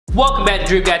Welcome back to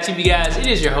Drip Guy TV, guys. It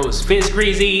is your host, Vince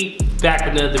Greasy, back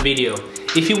with another video.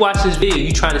 If you watch this video,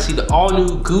 you're trying to see the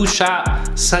all-new Goose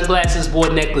Shop sunglasses boy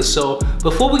necklace. So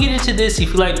before we get into this,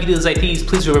 if you like videos like these,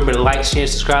 please remember to like, share, and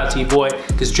subscribe to your boy,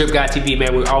 because Drip Guy TV,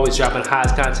 man, we're always dropping the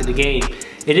highest content in the game.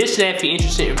 In addition to that, if you're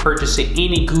interested in purchasing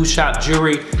any Goose Shop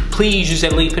jewelry, please use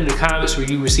that link in the comments where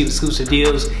you receive exclusive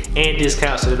deals and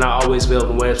discounts that are not always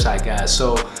available on the website, guys.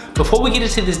 So before we get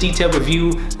into this detailed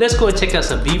review, let's go and check out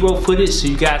some B-roll footage so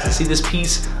you guys can see this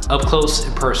piece up close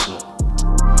and personal.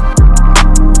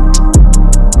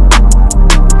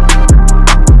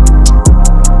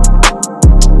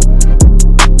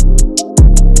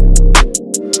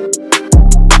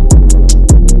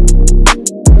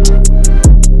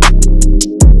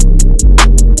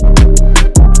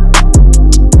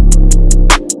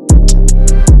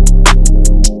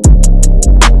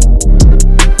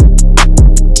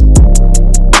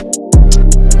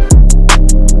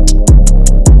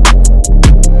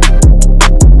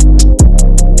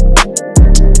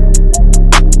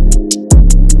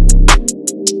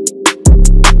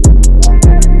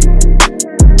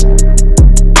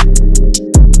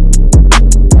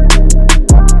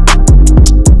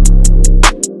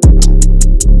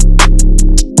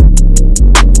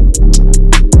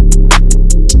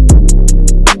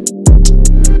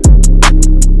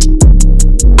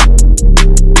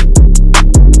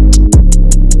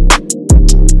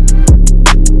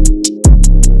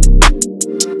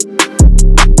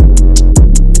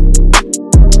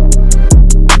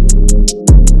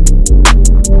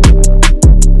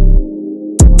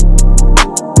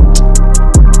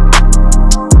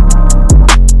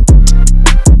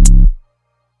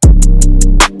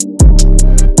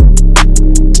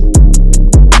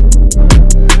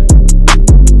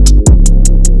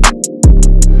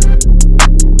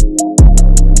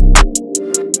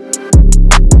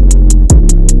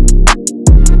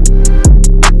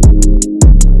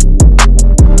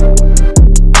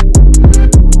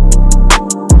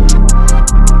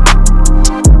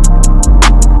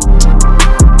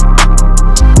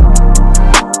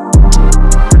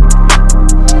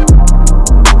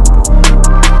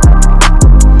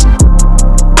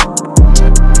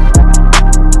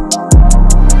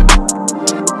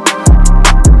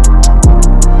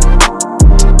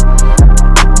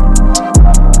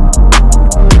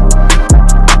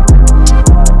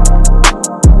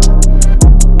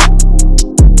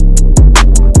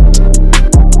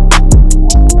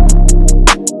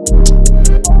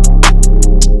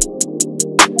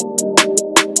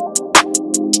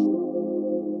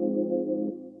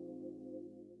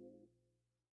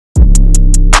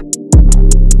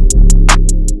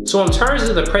 So in terms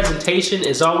of the presentation,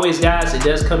 as always, guys, it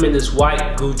does come in this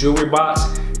white Goo jewelry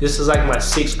box. This is like my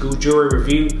 6th Goo jewelry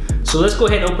review. So let's go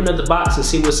ahead and open up the box and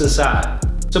see what's inside.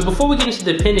 So before we get into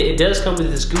the pendant, it does come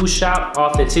with this Goose Shop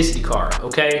authenticity card,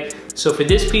 okay? So for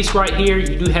this piece right here,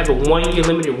 you do have a 1-year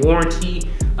limited warranty.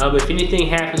 If anything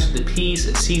happens to the piece,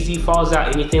 a CZ falls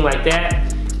out, anything like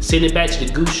that, send it back to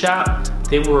the Goose Shop.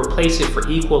 They will replace it for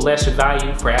equal or lesser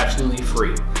value for absolutely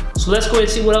free. So let's go ahead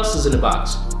and see what else is in the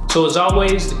box. So as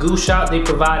always, the Goose Shop, they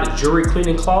provide a jewelry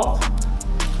cleaning cloth.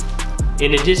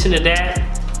 In addition to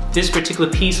that, this particular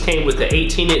piece came with the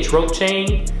 18-inch rope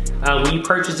chain. When you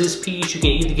purchase this piece, you can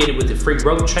either get it with the free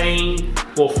rope chain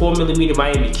or 4mm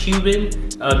Miami Cuban.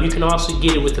 You can also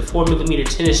get it with the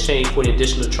 4mm tennis chain for an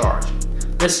additional charge.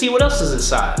 Let's see what else is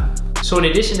inside. So in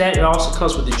addition to that, it also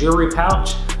comes with the jewelry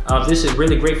pouch. This is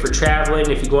really great for traveling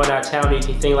if you're going out of town or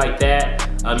anything like that.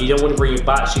 You don't want to bring your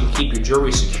box, you can keep your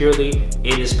jewelry securely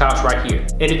in this pouch right here.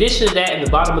 In addition to that, in the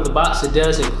bottom of the box, it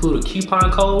does include a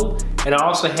coupon code, and it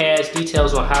also has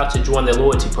details on how to join their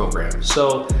loyalty program.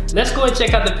 So let's go and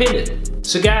check out the pendant.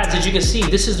 So guys, as you can see,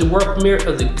 this is the world premiere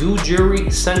of the Goo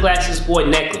Jewelry Sunglasses Boy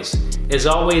Necklace. As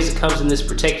always, it comes in this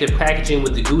protective packaging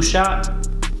with the Goose Shop.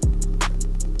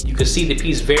 You can see the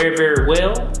piece very, very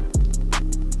well,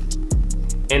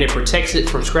 and it protects it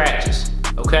from scratches,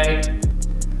 okay?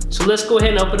 So let's go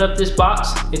ahead and open up this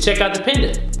box and check out the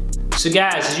pendant. So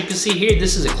guys, as you can see here,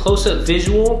 this is a close-up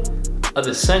visual of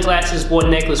the Sunglasses Boy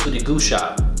necklace with the Goose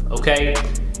Shop, okay?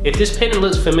 If this pendant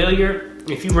looks familiar,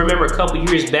 if you remember a couple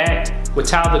years back when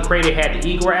Tyler the Creator had the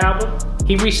Igor album,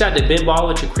 he reached out to Ben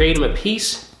Baller to create him a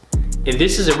piece, and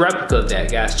this is a replica of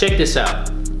that, guys. Check this out.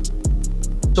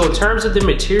 So in terms of the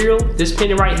material, this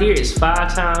pendant right here is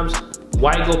 5 times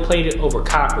white gold plated over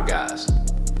copper, guys,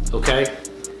 okay?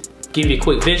 Give you a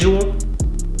quick visual.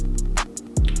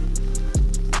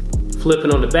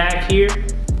 Flipping on the back here.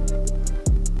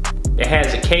 It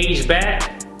has a cage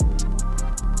back.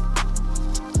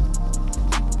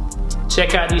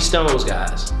 Check out these stones,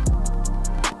 guys.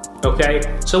 Okay,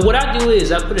 so what I do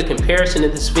is I put a comparison in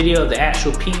this video of the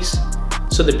actual piece.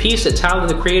 So the piece that Tyler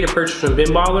the Creator purchased from Ben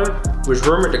Baller was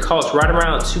rumored to cost right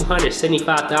around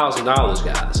 $275,000,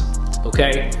 guys.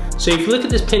 Okay, so if you look at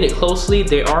this pendant closely,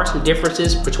 there are some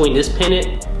differences between this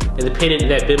pendant and the pendant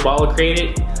that Ben Baller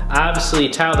created. Obviously,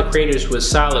 Tyler the Creator's was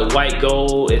solid white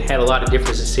gold. It had a lot of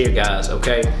differences here, guys,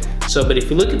 okay? So, but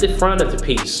if you look at the front of the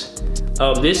piece,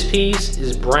 this piece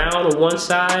is brown on one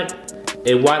side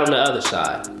and white on the other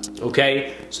side.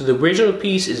 Okay, so the original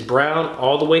piece is brown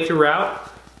all the way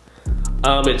throughout.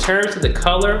 In terms of the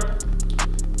color,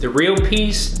 the real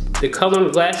piece, the color of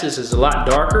the glasses is a lot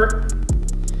darker.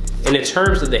 And in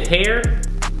terms of the hair,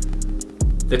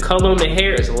 the color on the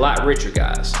hair is a lot richer,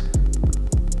 guys.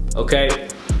 Okay,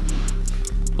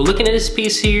 but looking at this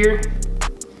piece here,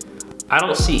 I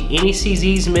don't see any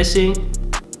CZs missing.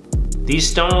 These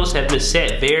stones have been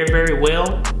set very, very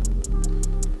well.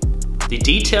 The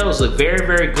details look very,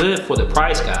 very good for the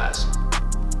price, guys.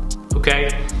 Okay,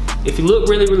 if you look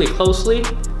really, really closely,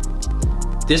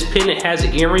 this pendant has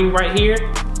an earring right here,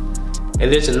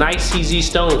 and there's a nice CZ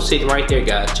stone sitting right there,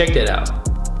 guys. Check that out.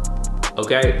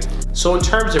 Okay, so in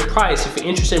terms of price, if you're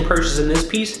interested in purchasing this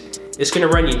piece, it's gonna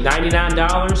run you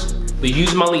 $99, but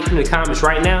use my link in the comments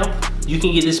right now. You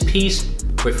can get this piece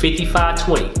for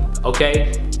 $55.20,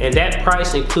 okay? And that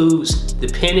price includes the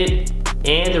pendant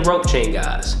and the rope chain,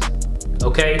 guys.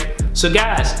 Okay, so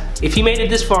guys, if you made it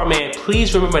this far, man,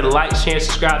 please remember to like, share, and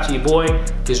subscribe to your boy,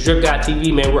 this Drip Guy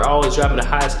TV, man. We're always dropping the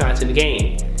highest content in the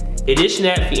game. In addition to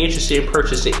that, if you're interested in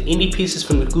purchasing any pieces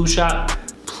from the Goo Shop,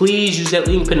 please use that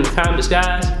link put in the comments,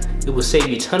 guys. It will save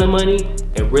you a ton of money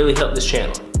and really help this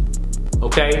channel.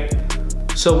 Okay,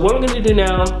 so what I'm gonna do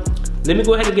now, let me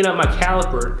go ahead and get out my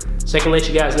caliper so I can let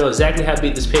you guys know exactly how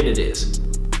big this pendant is.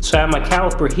 So I have my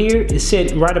caliper here. It's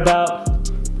set right about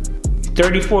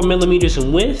 34 millimeters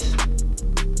in width.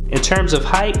 In terms of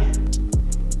height,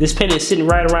 this pendant is sitting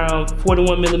right around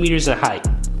 41 millimeters in height.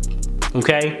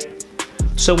 Okay,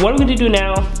 so what I'm gonna do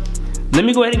now, let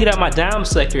me go ahead and get out my diamond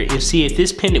selector and see if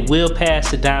this pendant will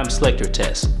pass the diamond selector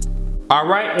test. All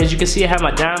right, as you can see, I have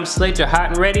my diamond selector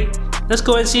hot and ready. Let's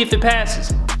go ahead and see if it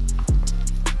passes.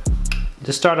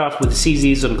 Let's start off with the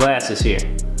CZs on the glasses here.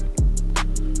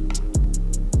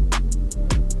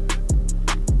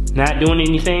 Not doing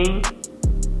anything.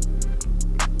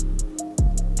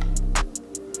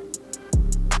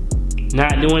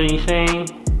 Not doing anything.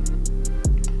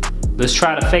 Let's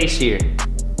try the face here.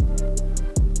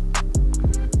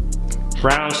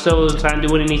 Brown stones not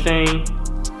doing anything.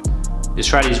 Let's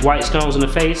try these white stones in the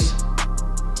face.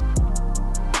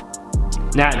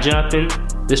 Not jumping.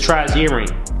 Let's try his earring.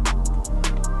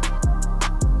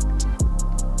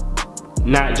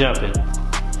 Not jumping.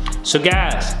 So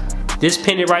guys, this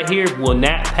pendant right here will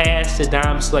not pass the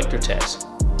diamond selector test.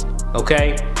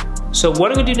 Okay, so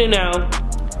what I'm gonna do now,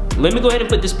 let me go ahead and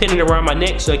put this pendant around my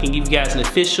neck so I can give you guys an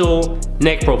official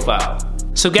neck profile.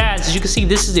 So guys, as you can see,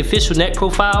 this is the official neck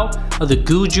profile of the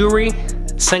Goo Jewelry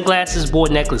Sunglasses Boy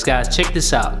Necklace, guys. Check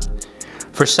this out.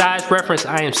 For size reference,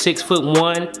 I am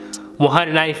 6'1",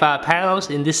 195 pounds,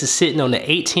 and this is sitting on the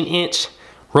 18-inch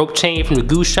rope chain from the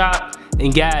Goo Shop.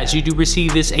 And guys, you do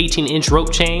receive this 18-inch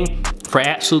rope chain for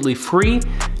absolutely free.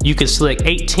 You can select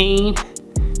 18,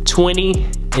 20,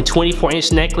 and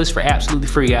 24-inch necklace for absolutely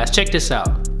free, guys. Check this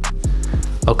out.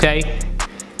 Okay,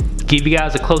 give you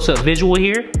guys a close-up visual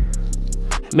here.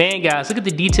 Man, guys, look at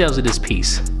the details of this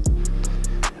piece.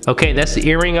 Okay, that's the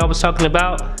earring I was talking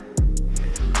about.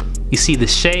 You see the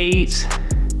shades,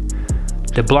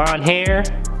 the blonde hair.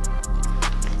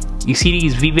 You see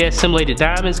these VVS simulated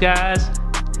diamonds, guys.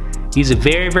 These are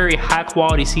very, very high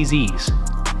quality CZs.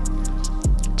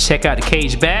 Check out the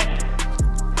cage back.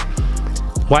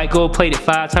 White gold plated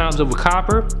 5 times over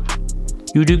copper.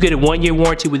 You do get a 1-year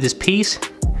warranty with this piece.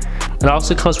 It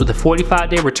also comes with a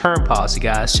 45-day return policy,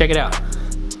 guys. Check it out.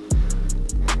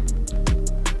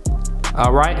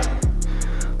 All right.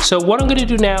 So what I'm gonna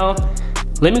do now,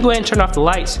 let me go ahead and turn off the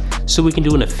lights so we can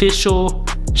do an official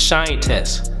shine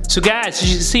test. So guys, as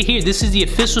you can see here, this is the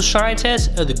official shine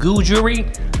test of the Goo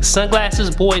Jewelry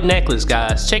Sunglasses Boy Necklace,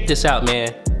 guys. Check this out,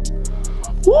 man.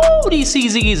 Woo, these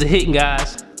CZs are hitting,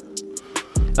 guys.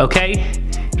 Okay,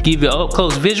 give you an up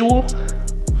close visual.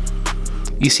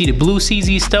 You see the blue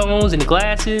CZ stones in the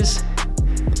glasses,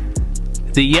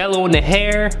 the yellow in the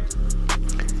hair,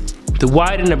 the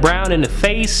white and the brown in the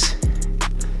face.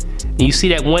 And you see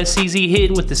that one CZ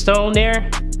hitting with the stone there,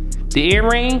 the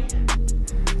earring,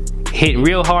 hitting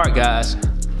real hard, guys.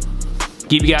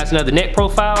 Give you guys another neck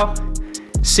profile.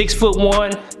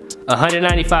 6'1",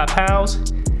 195 pounds,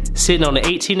 sitting on the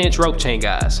 18-inch rope chain,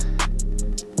 guys.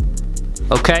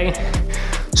 Okay,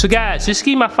 So guys, just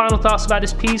give me my final thoughts about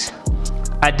this piece.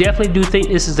 I definitely do think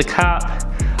this is the cop.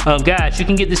 Guys, you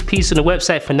can get this piece on the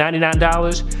website for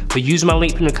 $99, but use my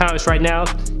link in the comments right now.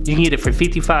 You can get it for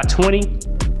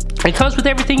 $55.20. It comes with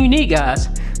everything you need, guys.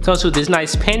 It comes with this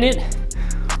nice pendant,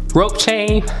 rope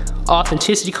chain,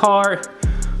 authenticity card,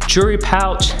 jewelry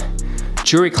pouch,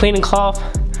 jewelry cleaning cloth.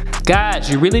 Guys,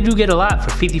 you really do get a lot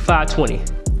for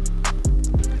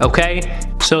 $55.20. Okay?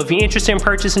 So if you're interested in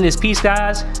purchasing this piece,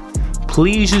 guys,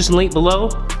 please use the link below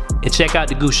and check out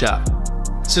the Goose Shop.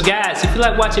 So guys, if you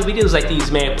like watching videos like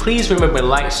these, man, please remember to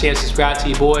like, share, and subscribe to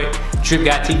your boy, Drip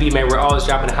God TV, man. We're always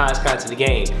dropping the hottest content in the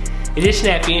game. In addition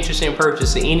to that, if you're interested in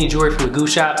purchasing any jewelry from the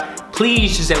Goose Shop,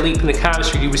 please use that link in the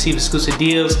comments where you receive exclusive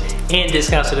deals and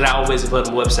discounts that are always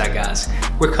available on the website, guys.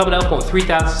 We're coming up on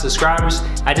 3,000 subscribers.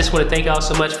 I just want to thank y'all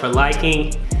so much for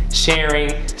liking,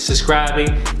 sharing, subscribing,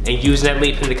 and using that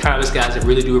link in the comments, guys. I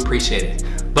really do appreciate it.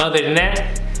 But other than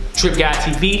that, Drip God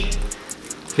TV,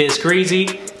 Vince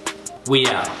Greasy, we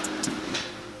out.